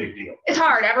 that's a big deal. It's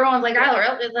hard. Everyone's like,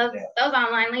 those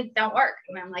online leads don't work.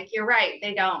 And I'm like, you're right.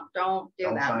 They don't do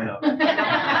Don't that. sign up.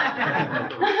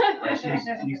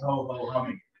 She's whole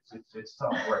humming. It's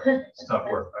tough work. It's tough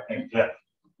work. I think, Jeff.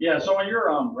 Yeah, so on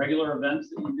your regular events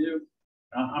that you do,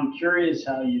 I'm curious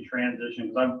how you transition,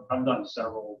 because I've done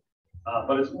several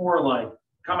But it's more like,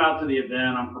 come out to the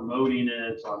event, I'm promoting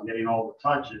it, so I'm getting all the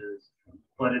touches.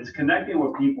 But it's connecting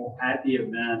with people at the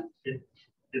event.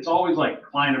 It's always like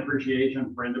client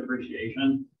appreciation, friend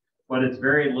appreciation, but it's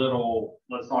very little,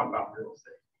 let's talk about real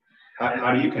estate.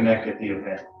 How do you connect at the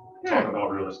event? Talk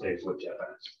about real estate with Jeff.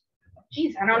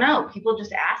 Geez, I don't know. People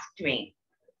just asked me.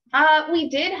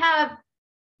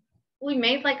 We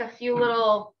made like a few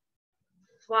little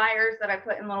flyers that I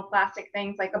put in little plastic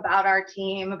things like about our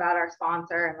team, about our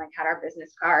sponsor, and like had our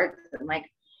business cards and like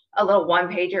a little one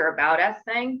pager about us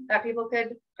thing that people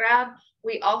could grab.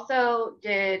 We also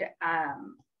did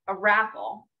a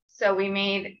raffle. So we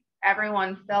made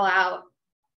everyone fill out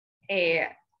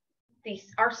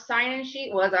our sign-in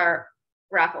sheet was our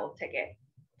raffle ticket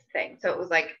thing. So it was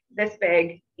like this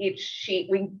big, each sheet.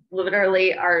 We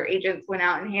literally, our agents went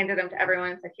out and handed them to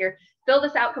everyone and said, here, fill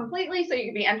this out completely so you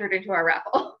can be entered into our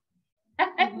raffle.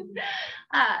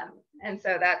 And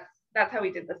so that's how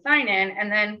we did the sign-in.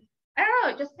 And then I don't know,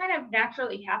 it just kind of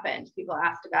naturally happened. People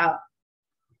asked about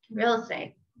real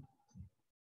estate.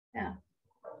 Yeah.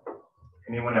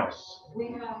 Anyone else?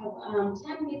 We have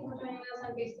 10 people joining us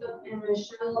on Facebook, and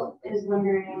Michelle is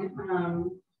wondering,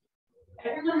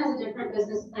 everyone has a different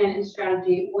business plan and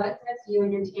strategy. What sets you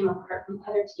and your team apart from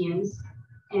other teams,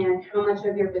 and how much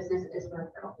of your business is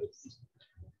referral-based?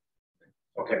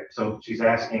 Okay, so she's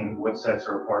asking what sets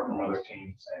her apart from other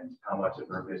teams and how much of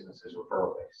her business is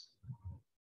referral based.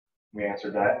 We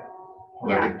answered that.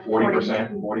 Yeah, 40% is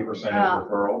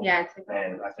referral. Yeah.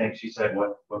 And I think she said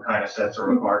what kind of sets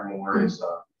her apart more is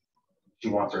she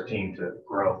wants her team to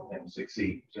grow and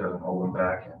succeed. She doesn't hold them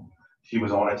back. And she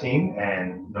was on a team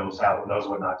and knows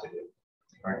what not to do.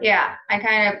 Right? Yeah,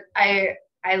 I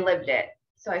lived it.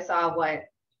 So I saw what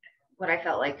I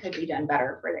felt like could be done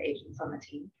better for the agents on the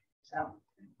team. So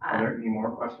are there any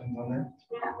more questions on there?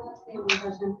 Yeah, let's take one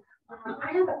question.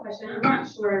 I have a question. I'm not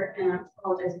sure, and I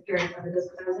apologize if you're covered this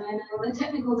because I know the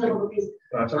technical difficulties.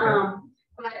 That's okay.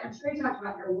 But I'm sure you talked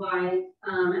about your why,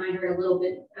 and I heard a little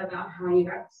bit about how you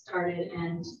got started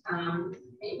and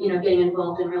getting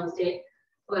involved in real estate.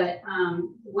 But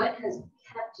what has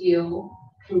kept you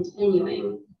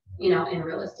continuing, in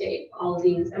real estate? All of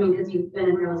these, because you've been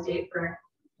in real estate for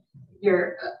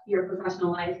your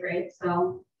professional life, right?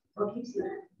 So what keeps you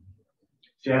in it?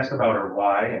 She asked about her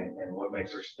why and what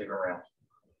makes her stick around.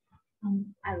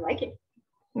 I like it.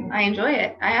 I enjoy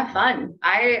it. I have fun.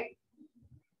 I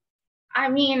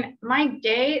mean, my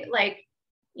day,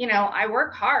 I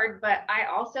work hard, but I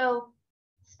also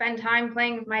spend time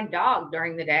playing with my dog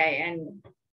during the day and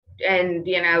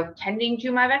tending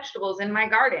to my vegetables in my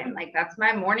garden. Like, that's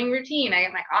my morning routine. I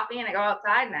get my coffee and I go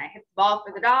outside and I hit the ball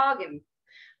for the dog, and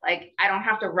I don't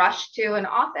have to rush to an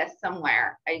office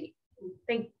somewhere.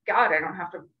 Thank God I don't have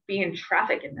to be in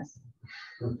traffic in this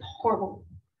horrible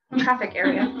traffic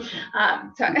area.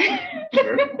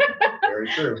 Very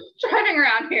true. Driving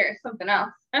around here is something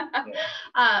else.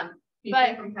 You But-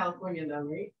 came from California though,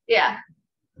 right? Yeah.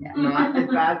 Not as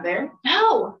bad there?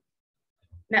 No,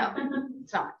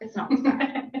 it's not. It's not as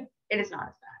bad. It is not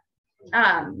as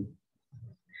bad.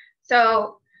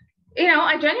 So,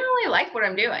 I genuinely like what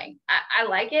I'm doing. I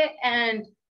like it. And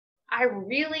I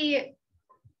really,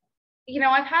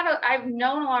 I've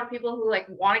known a lot of people who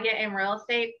want to get in real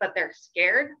estate, but they're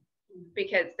scared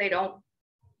because they don't,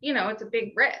 it's a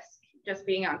big risk just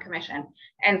being on commission.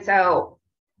 And so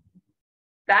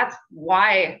that's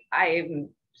why I'm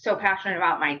so passionate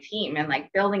about my team and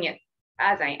building it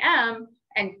as I am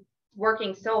and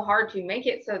working so hard to make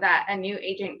it so that a new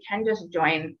agent can just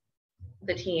join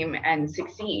the team and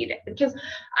succeed. Because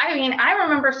I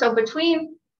remember, so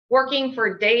between working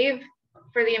for Dave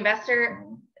for the investor,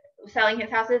 selling his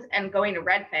houses, and going to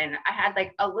Redfin, I had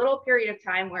a little period of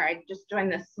time where I just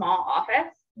joined this small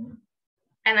office,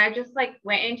 and I just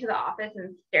went into the office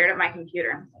and stared at my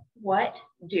computer and was like, what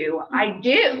do I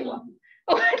do?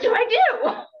 What do I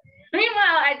do? Meanwhile,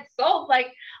 I'd sold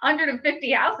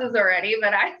 150 houses already,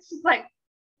 but I was just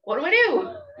what do I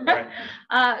do? Right.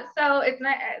 So it's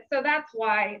not, so that's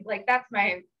why, that's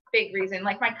my big reason.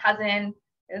 My cousin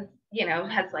is,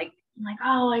 has I'm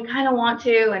oh, I kind of want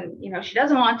to. And, she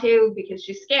doesn't want to because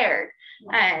she's scared.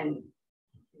 And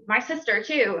my sister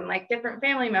too, and different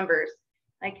family members,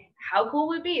 how cool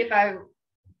would it be if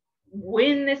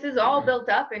when this is all built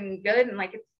up and good and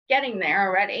it's getting there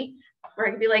already, where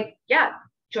I could be yeah,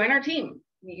 join our team.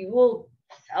 You will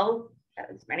sell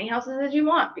as many houses as you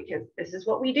want because this is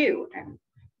what we do. And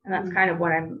that's kind of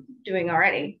what I'm doing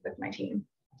already with my team.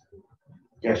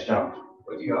 Yes, John.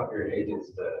 What do you offer your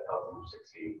agents to help them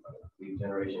succeed? Lead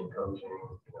generation, coaching,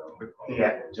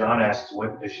 Yeah, John asks,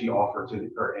 what does she offer to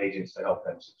her agents to help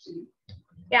them succeed?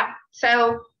 Yeah.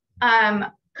 So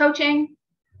Coaching,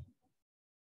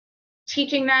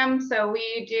 teaching them. So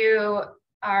we do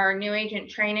our new agent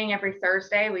training every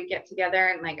Thursday. We get together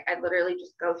and like, I literally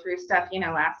just go through stuff. You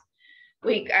know, last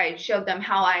week I showed them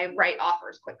how I write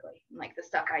offers quickly, like the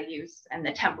stuff I use and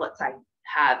the templates I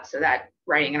have so that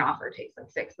writing an offer takes like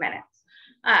 6 minutes.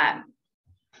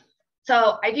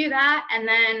 So I do that, and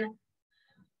then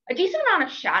a decent amount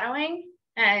of shadowing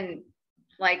and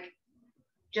like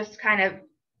just kind of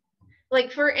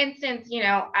like, for instance, you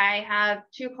know, I have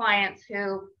 2 clients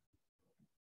who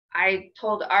I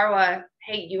told Arwa,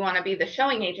 hey, you want to be the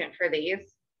showing agent for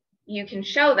these? You can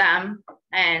show them,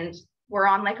 and we're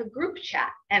on like a group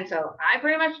chat. And so I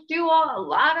pretty much do a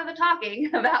lot of the talking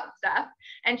about stuff,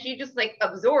 and she just like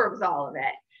absorbs all of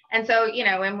it. And so, you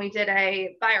know, when we did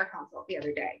a buyer consult the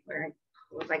other day, where it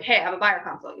was like, hey, I have a buyer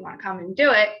consult, you want to come and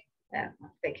do it? And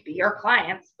they could be your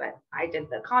clients, but I did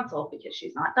the consult because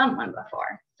she's not done one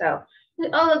before. So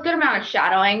a good amount of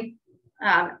shadowing.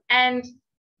 And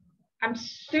I'm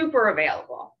super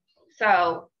available.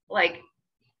 So like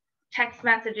text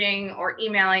messaging or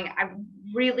emailing, I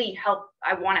really help.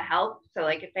 I want to help. So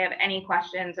like if they have any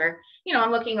questions, or, you know,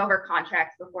 I'm looking over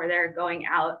contracts before they're going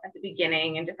out at the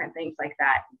beginning and different things like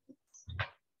that.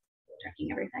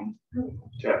 Checking everything.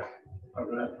 Jeff, I'll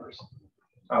go that first.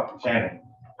 Oh, Shannon.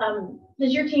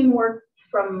 Does your team work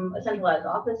from a centralized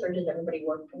office, or does everybody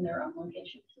work from their own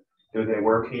location? Do they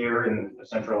work here in a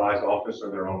centralized office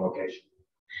or their own location?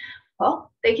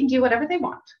 Well, they can do whatever they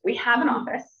want. We have an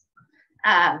office,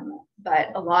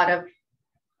 but a lot of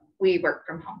we work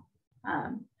from home.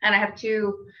 And I have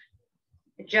 2,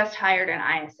 I just hired an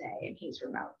ISA and he's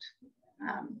remote.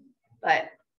 But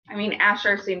I mean,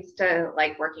 Asher seems to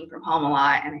like working from home a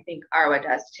lot, and I think Arwa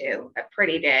does too.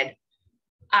 Pretty did.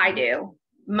 I do.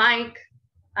 Mike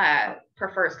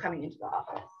prefers coming into the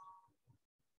office.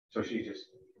 So she's just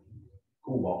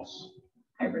cool boss.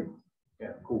 Hybrid.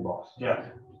 Yeah, cool boss. Yeah.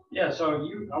 Yeah, so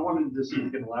I wanted to see if you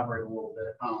could elaborate a little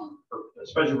bit,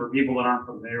 especially for people that aren't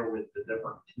familiar with the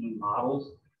different team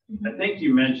models. Mm-hmm. I think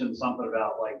you mentioned something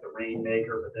about like the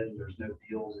rainmaker, but then there's no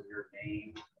deals in your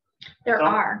name. There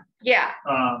are, yeah.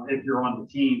 If you're on the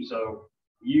team, so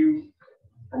you,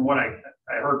 from what I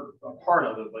heard a part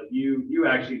of it, but you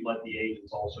actually let the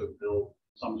agents also build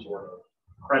some sort of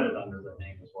credit under their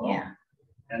name as well. Yeah.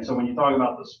 And so when you talk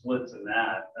about the splits in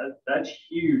that's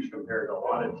huge compared to a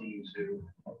lot of teams who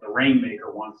the rainmaker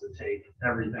wants to take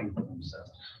everything for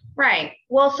themselves. Right.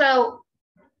 Well, so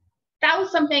that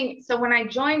was something. So when I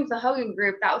joined the Hogan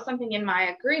group, that was something in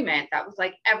my agreement that was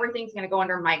like, everything's going to go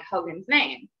under Mike Hogan's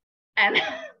name. And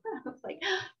I was like,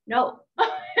 no.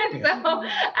 So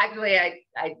actually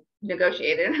I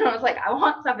negotiated and I was like, I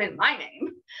want stuff in my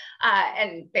name.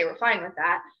 And they were fine with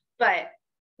that. But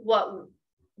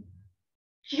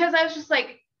because I was just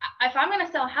like, if I'm going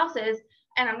to sell houses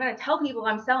and I'm going to tell people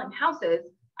I'm selling houses,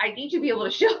 I need to be able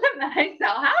to show them that I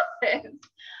sell houses.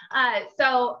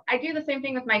 So I do the same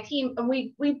thing with my team, and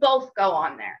we both go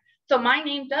on there. So my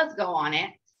name does go on it,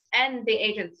 and the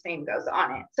agent's name goes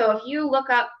on it. So if you look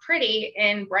up Pretty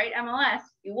in Bright MLS,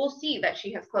 you will see that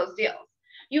she has closed deals.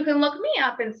 You can look me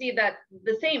up and see that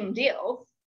the same deals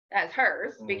as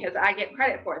hers because I get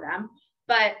credit for them,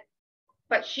 but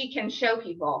she can show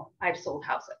people I've sold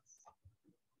houses.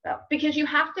 So, because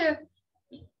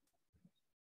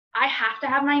I have to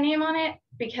have my name on it,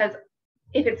 because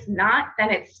if it's not, then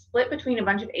it's split between a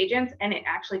bunch of agents and it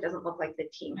actually doesn't look like the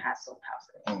team has sold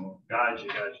houses. Gotcha.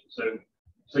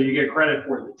 So you get credit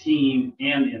for the team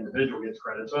and the individual gets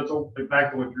credit. So it's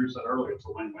back to what Drew said earlier, it's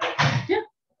a win-win. Yeah.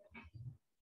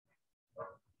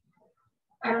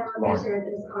 I don't know if you shared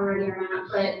this already or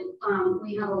not, but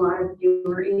we have a lot of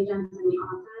newer agents in the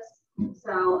office.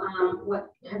 So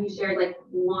what have you shared, like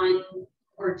 1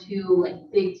 or 2 like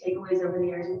big takeaways over the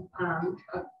years,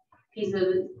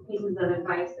 pieces of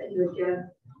advice that you would give?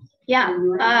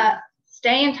 Yeah.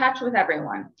 Stay in touch with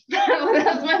everyone.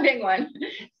 That's my big one.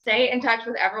 Stay in touch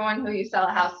with everyone who you sell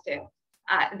a house to.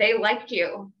 They liked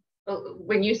you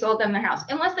when you sold them their house,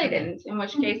 unless they didn't, in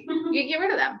which case you get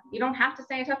rid of them. You don't have to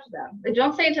stay in touch with them. They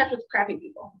don't stay in touch with crappy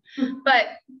people. But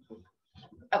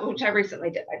which I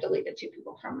recently did. I deleted 2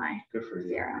 people from my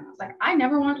CRM. I was like, I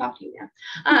never want to talk to you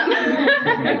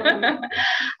again.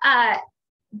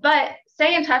 But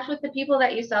stay in touch with the people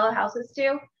that you sell houses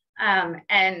to.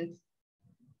 And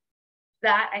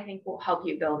that I think will help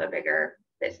you build a bigger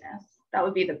business. That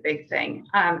would be the big thing.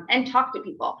 And talk to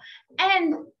people.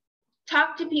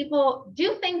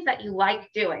 Do things that you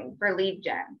like doing for lead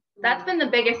gen. That's been the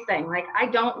biggest thing. Like, I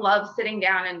don't love sitting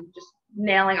down and just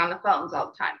nailing on the phones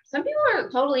all the time. Some people are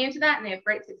totally into that and they have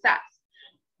great success.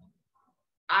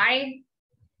 I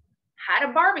had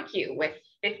a barbecue with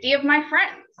 50 of my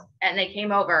friends, and they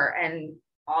came over and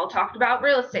all talked about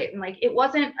real estate. And like, it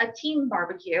wasn't a team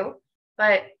barbecue,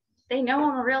 but they know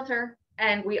I'm a realtor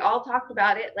and we all talked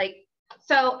about it. Like,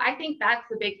 so I think that's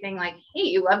the big thing. Like, hey,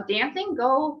 you love dancing?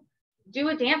 Go do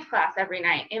a dance class every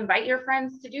night. Invite your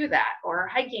friends to do that, or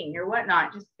hiking or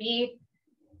whatnot. Just be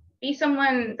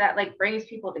someone that like brings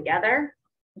people together,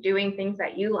 doing things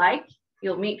that you like.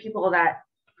 You'll meet people that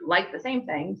like the same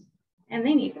things, and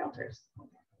they need realtors.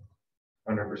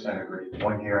 100% agree.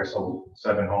 One year I sold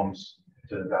 7 homes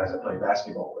to the guys I play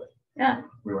basketball with. Yeah.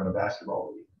 We were in a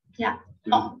basketball league. Yeah.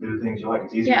 Do the things you like.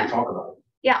 It's easy to talk about.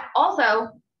 Yeah. Also,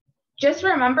 just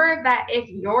remember that if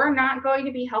you're not going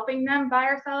to be helping them buy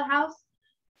or sell a house,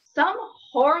 some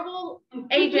horrible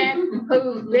agent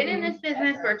who's been in this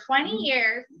business for 20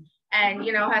 years and,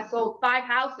 you know, has sold 5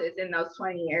 houses in those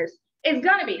 20 years is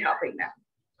going to be helping them.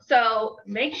 So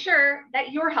make sure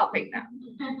that you're helping them.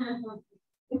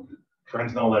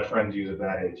 Friends don't let friends use a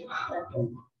bad agent.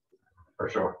 For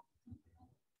sure.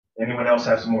 Anyone else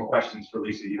have some more questions for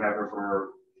Lisa? You have her for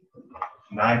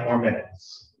 9 more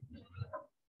minutes.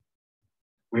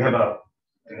 We have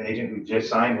an agent who just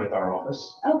signed with our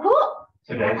office Oh, cool.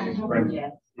 today. She's friends.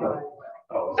 Oh.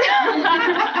 Oh,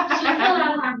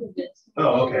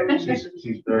 Oh, okay.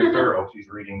 She's very thorough. She's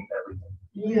reading everything.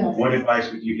 Yes. What advice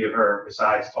would you give her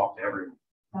besides talk to everyone?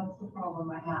 That's the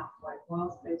problem I have. Like,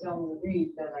 once they tell me to read,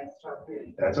 then I start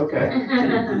reading. That's okay.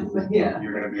 Yeah.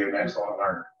 You're going to be an excellent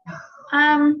learner.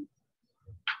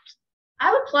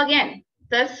 I would plug in.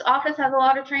 This office has a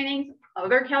lot of trainings.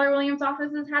 Other Keller Williams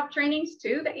offices have trainings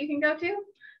too that you can go to.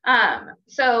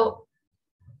 So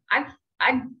I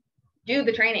do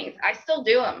the trainings. I still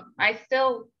do them. I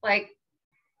still like,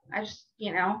 I just,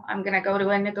 you know, I'm going to go to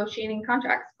a negotiating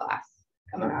contracts class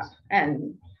coming up,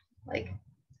 and like,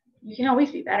 you can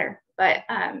always be better. But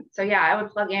so yeah, I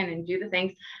would plug in and do the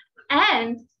things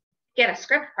and get a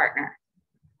script partner.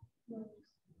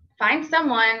 Find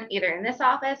someone either in this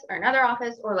office or another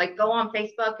office, or like go on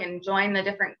Facebook and join the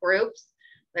different groups.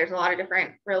 There's a lot of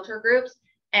different realtor groups,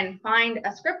 and find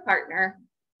a script partner.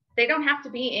 They don't have to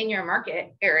be in your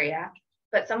market area,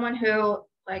 but someone who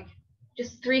like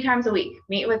just 3 times a week,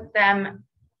 meet with them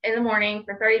in the morning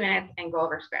for 30 minutes and go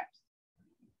over scripts.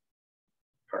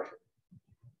 Perfect.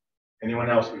 Anyone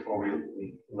else before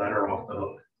we let her off the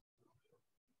hook?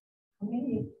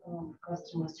 Many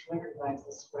customers recognize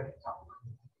the script talk.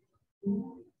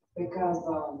 Because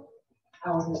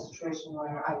I was in a situation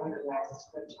where I recognized the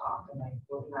script talk and I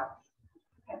was not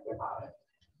happy about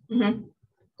it. Mm-hmm.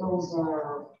 Those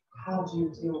are, how do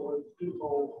you deal with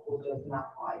people who does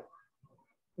not like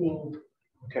being.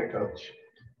 Okay, coach.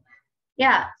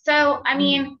 Yeah. So, I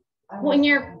mean, when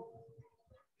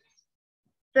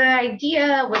the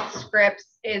idea with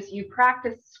scripts is you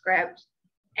practice script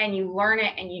and you learn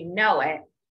it and you know it,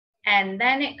 and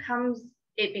then it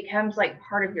becomes like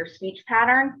part of your speech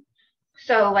pattern.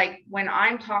 So like when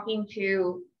I'm talking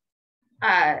to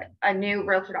a new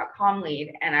realtor.com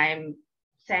lead and I'm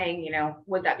saying, you know,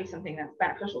 would that be something that's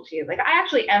beneficial to you? Like, I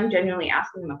actually am genuinely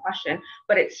asking them a question,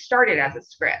 but it started as a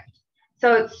script.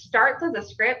 So it starts as a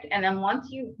script, and then once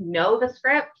you know the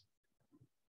script,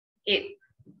 it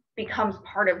becomes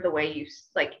part of the way you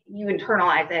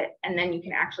internalize it, and then you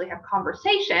can actually have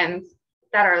conversations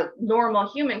that are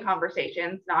normal human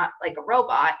conversations, not like a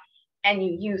robot, and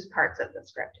you use parts of the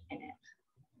script in it.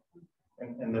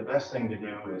 And the best thing to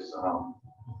do is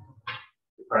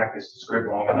practice the script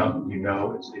long enough, you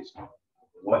know it's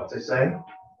what to say,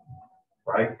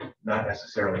 right? Not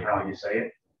necessarily how you say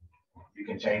it. You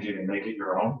can change it and make it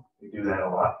your own. We do that a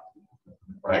lot,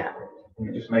 right? Yeah.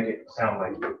 You just make it sound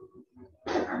like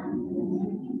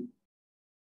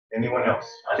anyone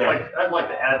else? I'd like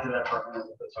to add to that for a minute,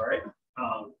 if that's all right.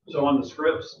 So on the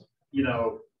scripts, you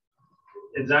know,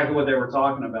 exactly what they were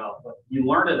talking about, but you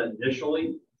learn it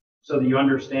initially so that you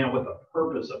understand what the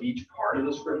purpose of each part of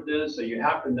the script is. So you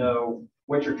have to know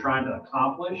what you're trying to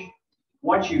accomplish.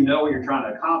 Once you know what you're trying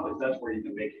to accomplish, that's where you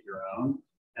can make it your own.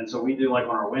 And so we do, like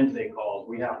on our Wednesday calls,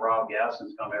 we have Rob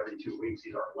Gaskins come every 2 weeks.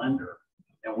 He's our lender.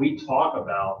 And we talk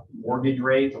about mortgage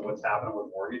rates and what's happening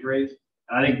with mortgage rates.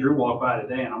 And I think Drew walked by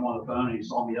today and I'm on the phone, and he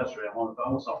saw me yesterday. I'm on the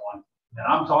phone with someone and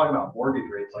I'm talking about mortgage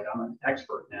rates like I'm an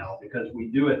expert now, because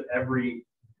we do it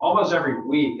almost every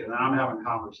week, and then I'm having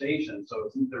conversations.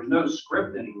 So there's no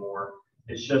script anymore.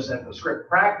 It's just at the script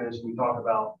practice, we talk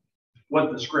about what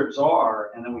the scripts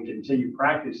are, and then we continue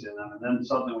practicing them. And then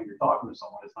suddenly when you're talking to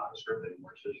someone, it's not a script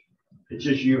anymore. It's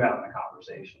just you having a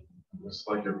conversation. It's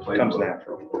like your play Comes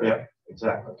natural. Yeah,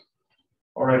 exactly.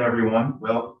 All right, everyone.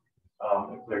 Well,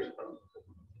 if there's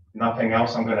nothing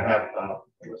else, I'm going to have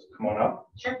Come on up.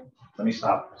 Sure. Let me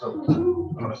stop. So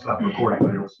I'm gonna stop recording,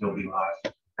 but it'll still be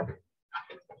live.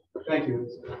 Thank you.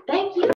 Thank you.